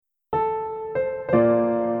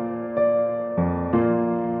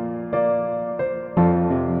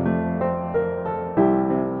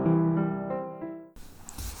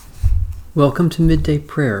Welcome to Midday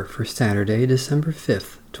Prayer for Saturday, December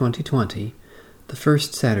 5th, 2020, the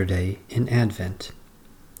first Saturday in Advent.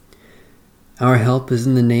 Our help is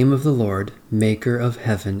in the name of the Lord, maker of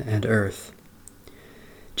heaven and earth.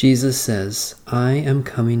 Jesus says, I am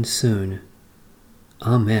coming soon.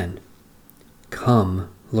 Amen. Come,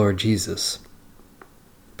 Lord Jesus.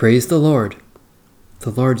 Praise the Lord. The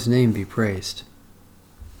Lord's name be praised.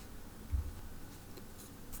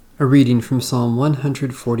 A reading from Psalm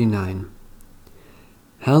 149.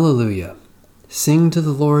 Hallelujah! Sing to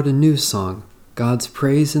the Lord a new song, God's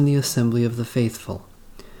praise in the assembly of the faithful.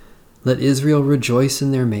 Let Israel rejoice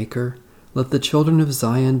in their Maker. Let the children of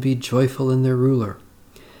Zion be joyful in their ruler.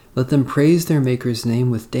 Let them praise their Maker's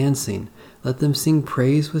name with dancing. Let them sing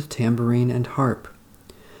praise with tambourine and harp.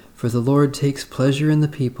 For the Lord takes pleasure in the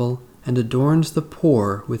people and adorns the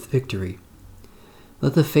poor with victory.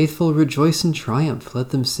 Let the faithful rejoice in triumph.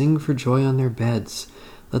 Let them sing for joy on their beds.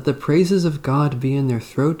 Let the praises of God be in their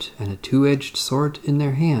throat and a two-edged sword in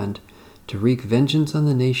their hand, to wreak vengeance on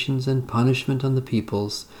the nations and punishment on the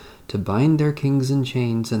peoples, to bind their kings in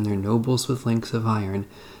chains and their nobles with links of iron,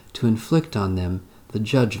 to inflict on them the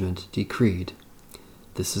judgment decreed.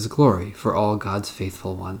 This is glory for all God's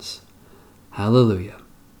faithful ones. Hallelujah.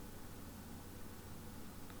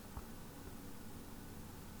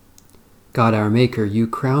 God our Maker, you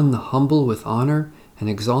crown the humble with honor and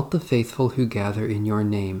exalt the faithful who gather in your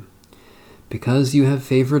name. Because you have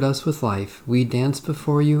favored us with life, we dance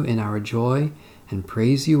before you in our joy and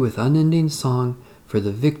praise you with unending song for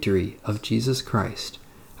the victory of Jesus Christ,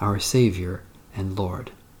 our Savior and Lord.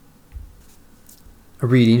 A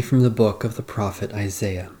reading from the book of the prophet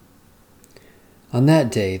Isaiah. On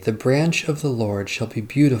that day the branch of the Lord shall be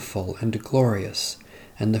beautiful and glorious,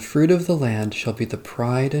 and the fruit of the land shall be the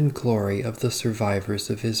pride and glory of the survivors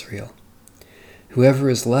of Israel. Whoever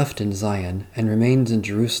is left in Zion and remains in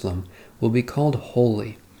Jerusalem will be called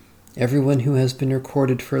holy, everyone who has been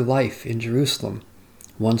recorded for life in Jerusalem,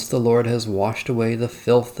 once the Lord has washed away the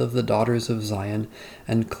filth of the daughters of Zion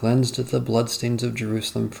and cleansed the bloodstains of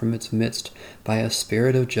Jerusalem from its midst by a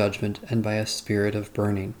spirit of judgment and by a spirit of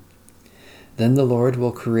burning. Then the Lord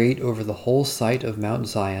will create over the whole site of Mount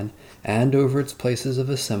Zion and over its places of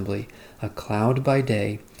assembly a cloud by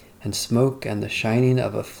day and smoke and the shining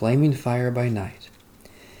of a flaming fire by night.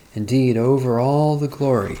 Indeed, over all the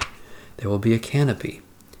glory there will be a canopy.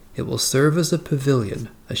 It will serve as a pavilion,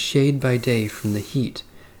 a shade by day from the heat,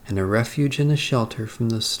 and a refuge and a shelter from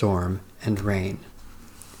the storm and rain.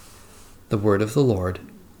 The word of the Lord.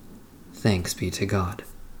 Thanks be to God.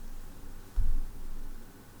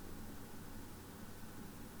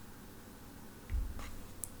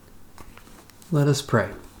 Let us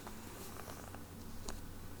pray.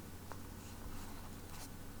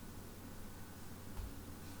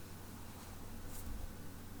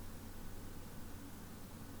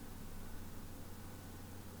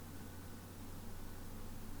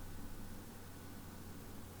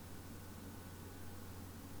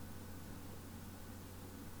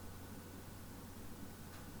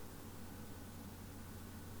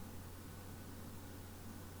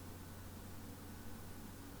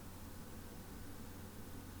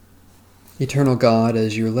 Eternal God,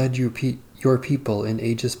 as you led your people in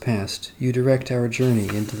ages past, you direct our journey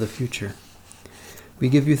into the future. We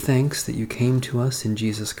give you thanks that you came to us in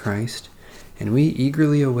Jesus Christ, and we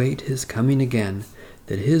eagerly await his coming again,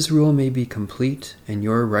 that his rule may be complete and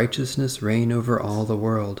your righteousness reign over all the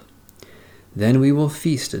world. Then we will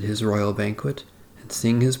feast at his royal banquet and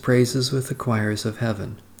sing his praises with the choirs of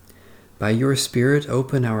heaven. By your Spirit,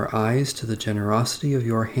 open our eyes to the generosity of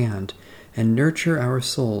your hand and nurture our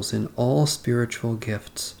souls in all spiritual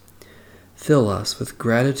gifts. Fill us with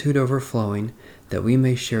gratitude overflowing, that we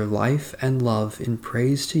may share life and love in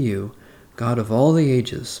praise to you, God of all the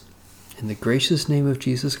ages. In the gracious name of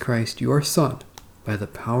Jesus Christ, your Son, by the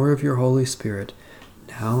power of your Holy Spirit,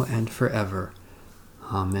 now and forever.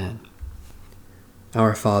 Amen.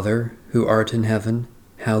 Our Father, who art in heaven,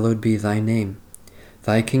 hallowed be thy name.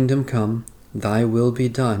 Thy kingdom come, thy will be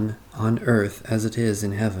done, on earth as it is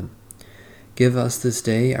in heaven. Give us this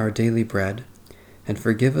day our daily bread, and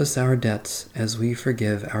forgive us our debts as we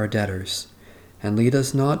forgive our debtors. And lead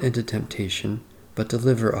us not into temptation, but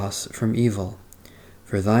deliver us from evil.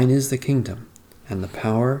 For thine is the kingdom, and the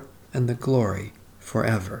power, and the glory,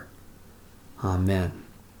 forever. Amen.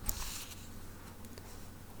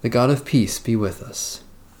 The God of peace be with us.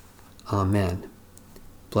 Amen.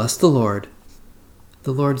 Bless the Lord.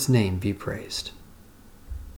 The Lord's name be praised.